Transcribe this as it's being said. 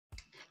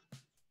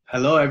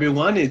Hello,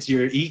 everyone. It's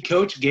your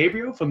e-coach,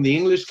 Gabriel, from the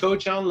English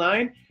Coach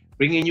Online,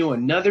 bringing you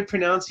another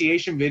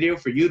pronunciation video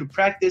for you to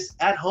practice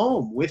at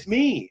home with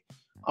me.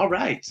 All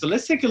right, so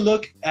let's take a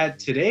look at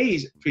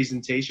today's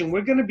presentation.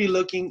 We're going to be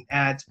looking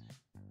at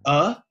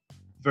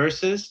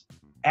versus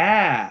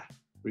a.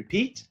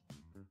 Repeat.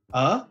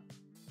 A.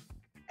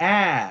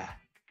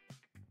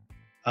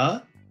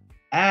 All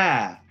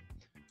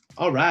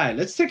right,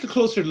 let's take a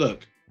closer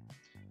look.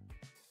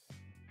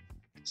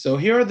 So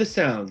here are the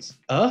sounds.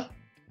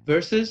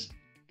 Versus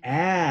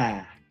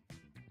a.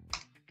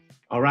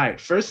 All right,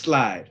 first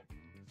slide.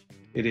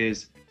 It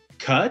is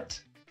cut,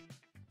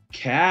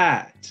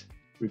 cat.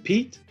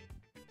 Repeat.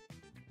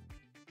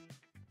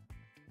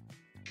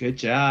 Good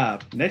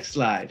job. Next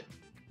slide.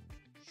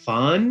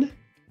 Fun,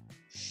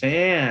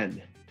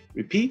 fan.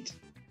 Repeat.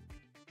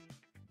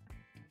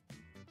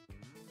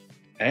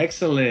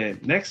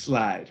 Excellent. Next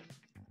slide.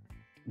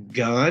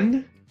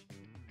 Gun,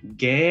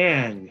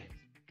 gang.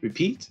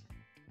 Repeat.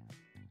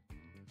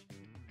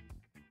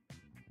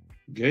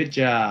 Good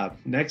job.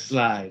 Next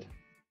slide.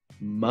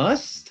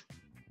 Must,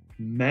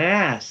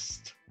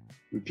 mast.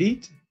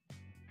 Repeat.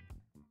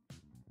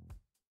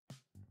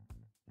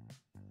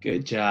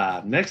 Good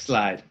job. Next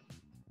slide.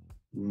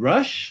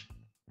 Rush,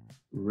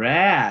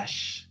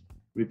 rash.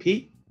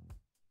 Repeat.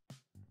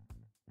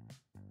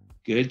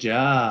 Good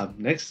job.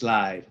 Next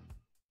slide.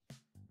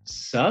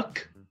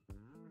 Suck,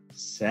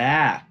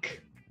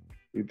 sack.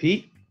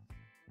 Repeat.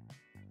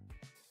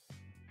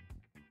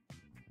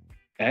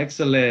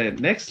 Excellent.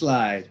 Next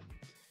slide.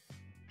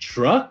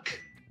 Truck,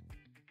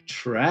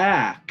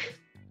 track.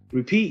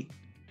 Repeat.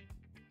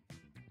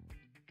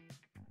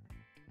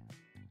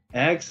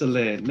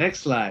 Excellent.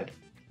 Next slide.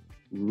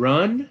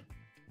 Run,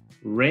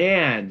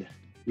 ran.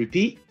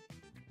 Repeat.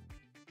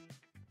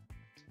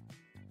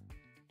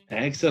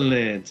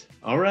 Excellent.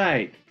 All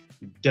right.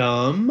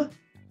 Dumb,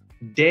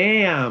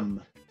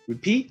 damn.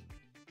 Repeat.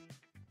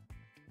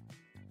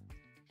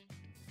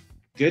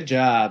 Good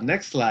job.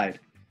 Next slide.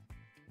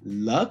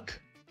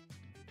 Luck,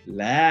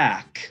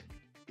 lack.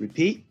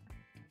 Repeat.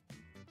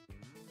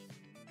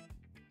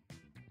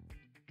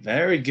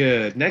 Very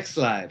good. Next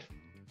slide.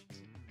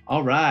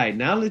 All right,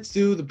 now let's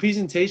do the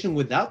presentation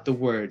without the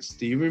words.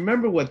 Do you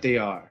remember what they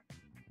are?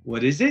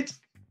 What is it?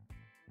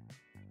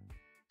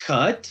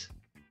 Cut,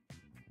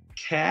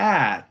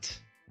 cat.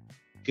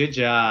 Good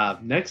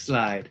job. Next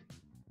slide.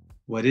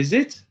 What is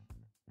it?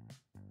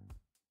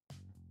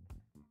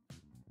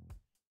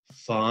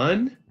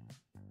 Fun,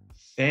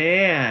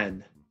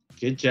 fan.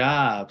 Good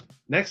job.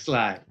 Next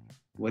slide.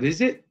 What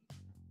is it?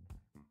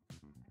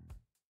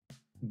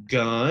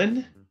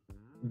 Gun,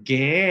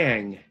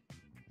 gang.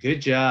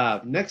 Good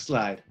job. Next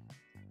slide.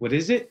 What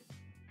is it?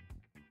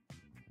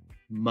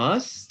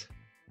 Must,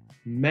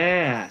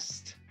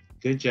 mast.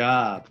 Good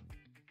job.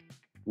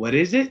 What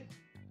is it?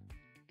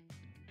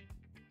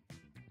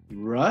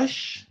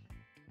 Rush,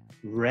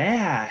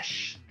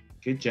 rash.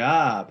 Good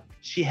job.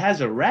 She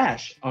has a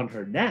rash on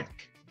her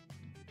neck.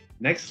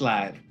 Next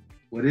slide.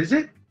 What is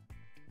it?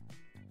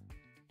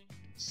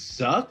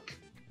 Suck,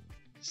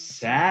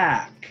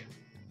 sack.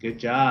 Good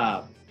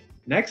job.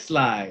 Next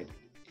slide.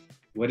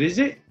 What is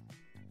it?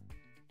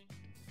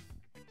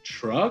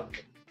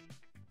 Truck,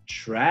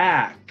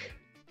 track.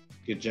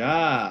 Good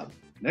job.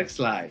 Next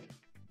slide.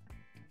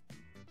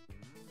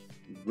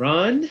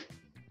 Run,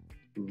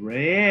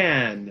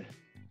 ran.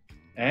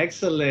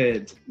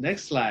 Excellent.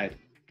 Next slide.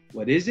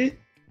 What is it?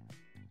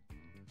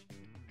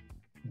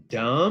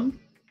 Dumb,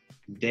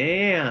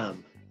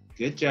 damn.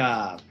 Good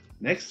job.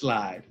 Next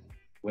slide.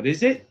 What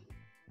is it?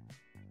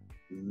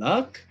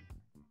 Luck,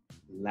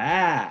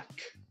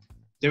 lack.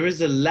 There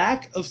is a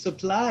lack of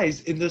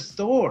supplies in the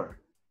store.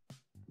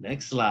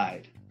 Next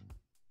slide.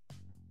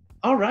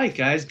 All right,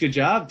 guys, good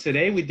job.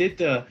 Today we did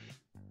the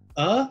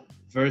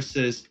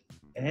versus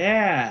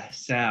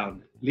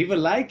sound. Leave a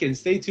like and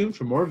stay tuned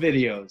for more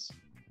videos.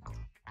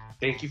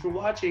 Thank you for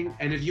watching.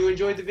 And if you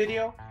enjoyed the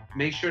video,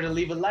 make sure to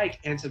leave a like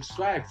and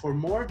subscribe for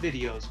more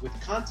videos with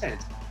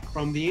content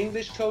from the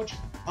English Coach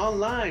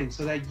Online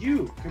so that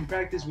you can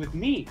practice with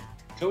me,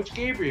 Coach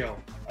Gabriel,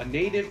 a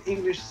native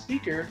English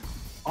speaker,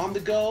 on the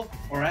go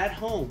or at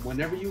home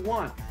whenever you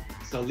want.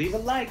 So leave a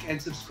like and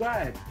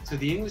subscribe to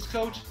the English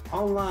Coach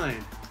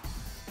Online.